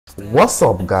What's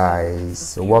up,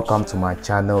 guys? Welcome to my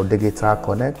channel Digital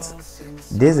Connect.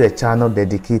 This is a channel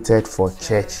dedicated for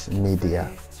church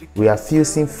media. We are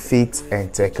fusing faith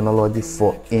and technology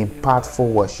for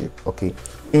impactful worship. Okay,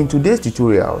 in today's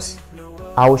tutorials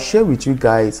I will share with you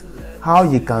guys how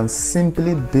you can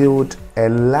simply build a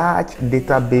large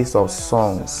database of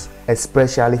songs,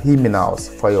 especially hymnals,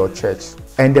 for your church,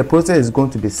 and the process is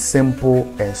going to be simple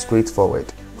and straightforward.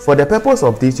 For the purpose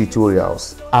of these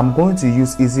tutorials, I'm going to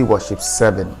use EasyWorship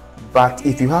 7, but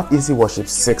if you have EasyWorship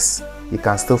 6, you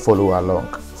can still follow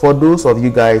along. For those of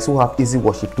you guys who have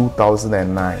EasyWorship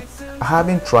 2009, I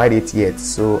haven't tried it yet,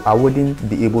 so I wouldn't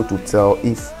be able to tell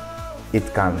if you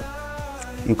can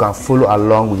follow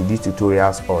along with these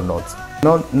tutorials or not.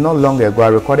 Not long ago, I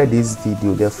recorded this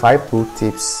video, the 5 pro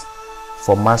tips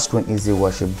for mastering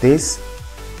EasyWorship.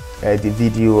 The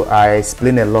video, I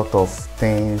explain a lot of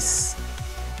things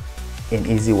in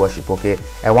EasyWorship, okay,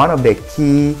 and one of the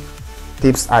key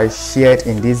tips I shared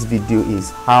in this video is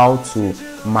how to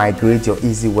migrate your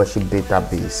EasyWorship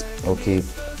database. Okay,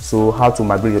 so how to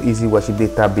migrate your EasyWorship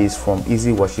database from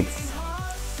EasyWorship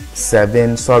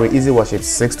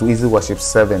 6 to EasyWorship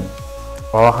 7,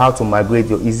 or how to migrate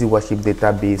your EasyWorship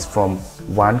database from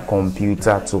one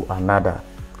computer to another,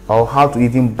 or how to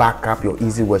even back up your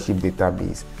EasyWorship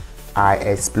database. I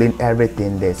explain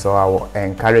everything there, so I will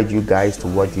encourage you guys to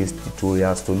watch these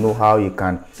tutorials to know how you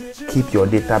can keep your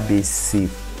database safe,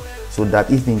 so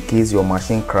that if in case your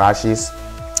machine crashes,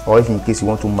 or if in case you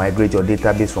want to migrate your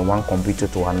database from one computer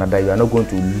to another, you are not going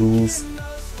to lose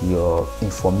your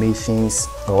informations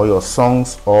or your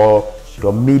songs or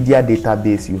your media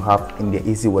database you have in the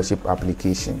EasyWorship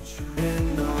application.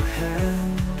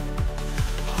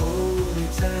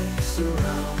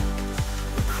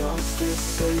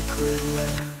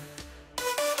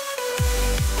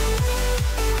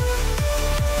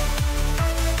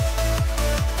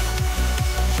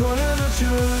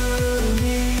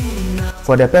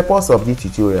 For the purpose of these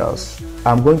tutorials,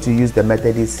 I'm going to use the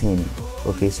Methodist hymn.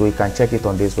 Okay, so you can check it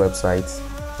on this website.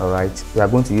 All right, we are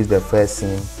going to use the first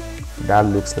hymn that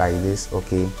looks like this.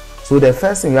 Okay, so the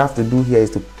first thing we have to do here is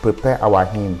to prepare our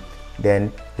hymn,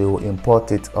 then we will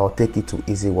import it or take it to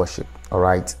EasyWorship. All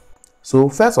right, so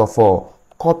first of all,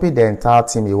 copy the entire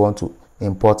theme you want to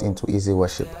import into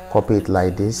EasyWorship. Copy it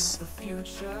like this,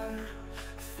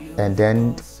 and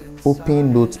then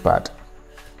open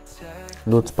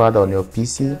Notepad on your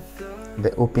PC,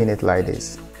 then open it like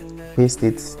this, paste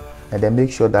it, and then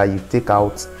make sure that you take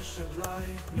out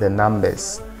the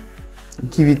numbers,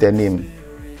 give it a name,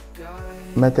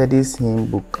 Methodist Hymn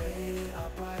Book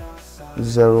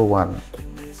 01.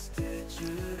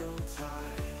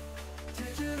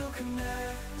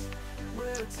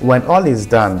 When all is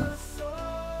done,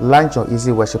 launch your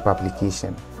EasyWorship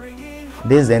application.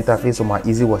 This is the interface of my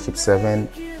EasyWorship 7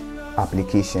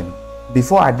 application.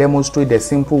 Before I demonstrate the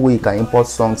simple way you can import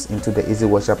songs into the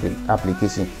EasyWorship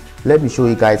application, let me show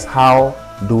you guys how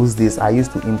those days I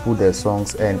used to input the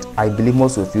songs, and I believe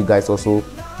most of you guys also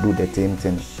do the same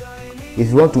thing. If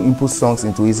you want to input songs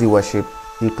into EasyWorship,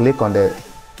 you click on the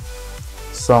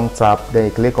song tab, then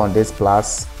you click on this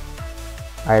plus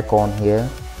icon here,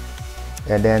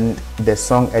 and then the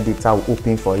song editor will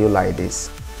open for you like this.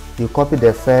 You copy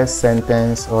the first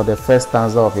sentence or the first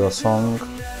stanza of your song,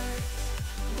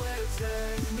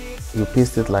 you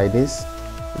paste it like this,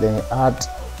 then you add,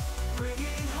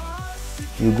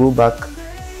 you go back,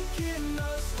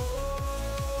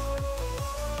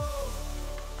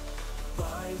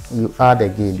 you add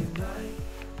again,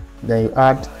 then you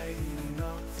add,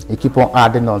 you keep on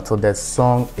adding until the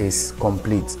song is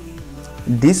complete.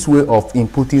 This way of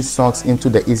inputting songs into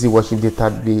the EasyWorship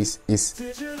database is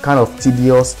kind of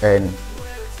tedious and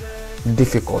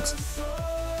difficult,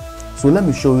 so let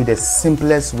me show you the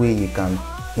simplest way you can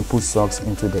input songs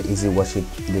into the EasyWorship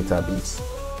database.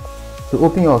 To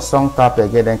open your song tab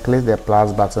again, then click the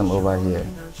plus button over here.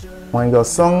 When your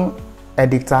song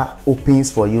editor opens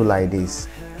for you like this,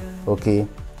 okay,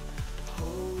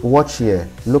 watch here,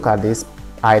 look at this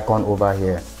icon over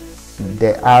here,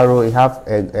 the arrow, you have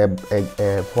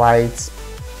a white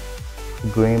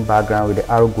green background with the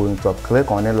arrow going up.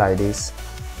 Click on it like this,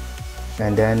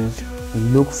 and then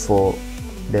look for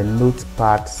the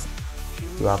notepad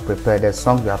you have prepared, the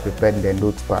song you have prepared in the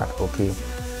notepad. Okay,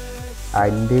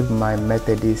 I named my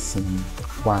Methodist hymn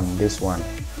 1, this one.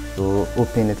 So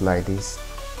open it like this,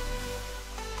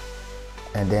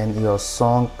 and then your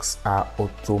songs are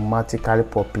automatically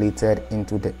populated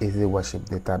into the EasyWorship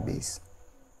database.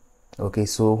 Okay,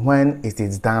 so when it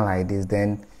is done like this,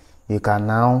 then you can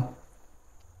now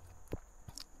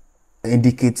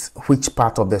indicate which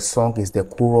part of the song is the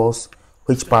chorus,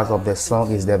 which part of the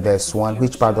song is the verse 1,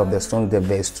 which part of the song is the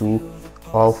verse 2,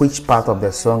 or which part of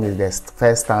the song is the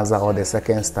first stanza or the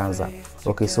second stanza.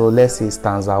 Okay, so let's say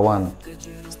stanza 1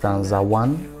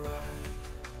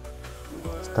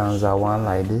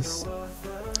 like this.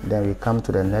 Then we come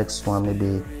to the next one,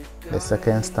 maybe the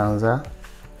second stanza.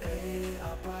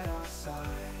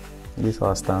 This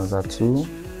was stanza 2,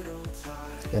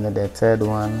 and then the third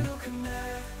one,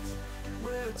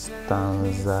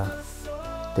 stanza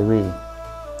 3.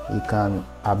 You can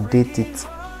update it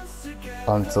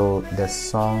until the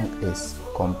song is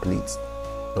complete.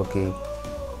 Okay,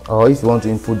 or if you want to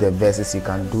input the verses, you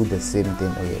can do the same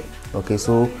thing. Okay,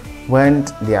 so when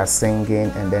they are singing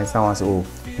and then someone says, oh,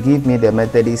 give me the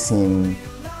Methodist hymn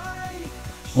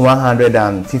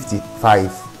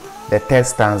 155, the third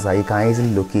stanza, you can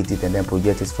easily locate it and then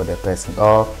project it for the person.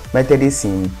 Or Methodist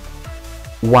hymn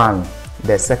 1,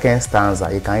 the second stanza,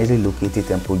 you can easily locate it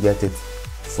and project it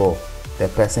for the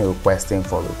person requesting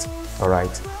for it. All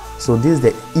right, so this is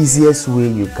the easiest way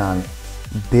you can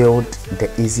build the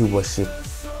EasyWorship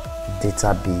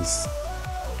database.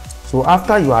 So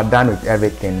after you are done with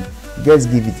everything, just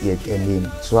give it a name.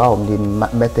 So I'll name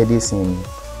Methodist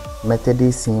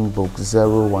hymn book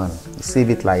 01. Save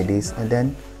it like this, and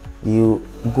then you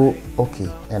go okay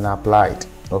and apply it.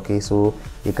 Okay, so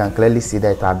you can clearly see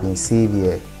that it has been saved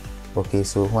here. Okay,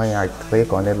 so when I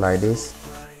click on it like this,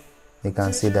 you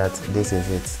can see that this is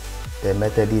it. The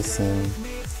Methodist hymn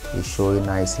is showing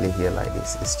nicely here like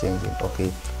this. It's changing.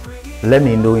 Okay, let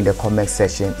me know in the comment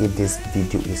section if this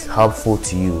video is helpful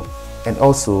to you, and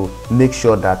also make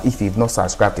sure that if you've not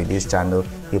subscribed to this channel,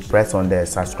 you press on the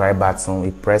subscribe button,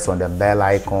 you press on the bell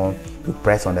icon, you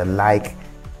press on the like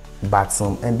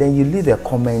button, and then you leave a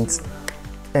comment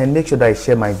and make sure that you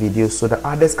share my videos so that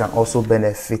others can also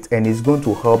benefit, and it's going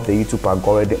to help the YouTube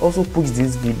algorithm also push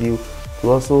this video to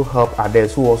also help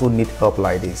others who also need help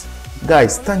like this.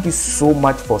 Guys, thank you so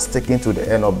much for sticking to the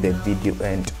end of the video,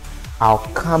 and I'll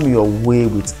come your way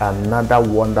with another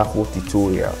wonderful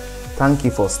tutorial. Thank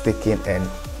you for sticking, and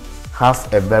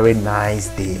have a very nice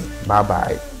day. Bye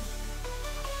bye.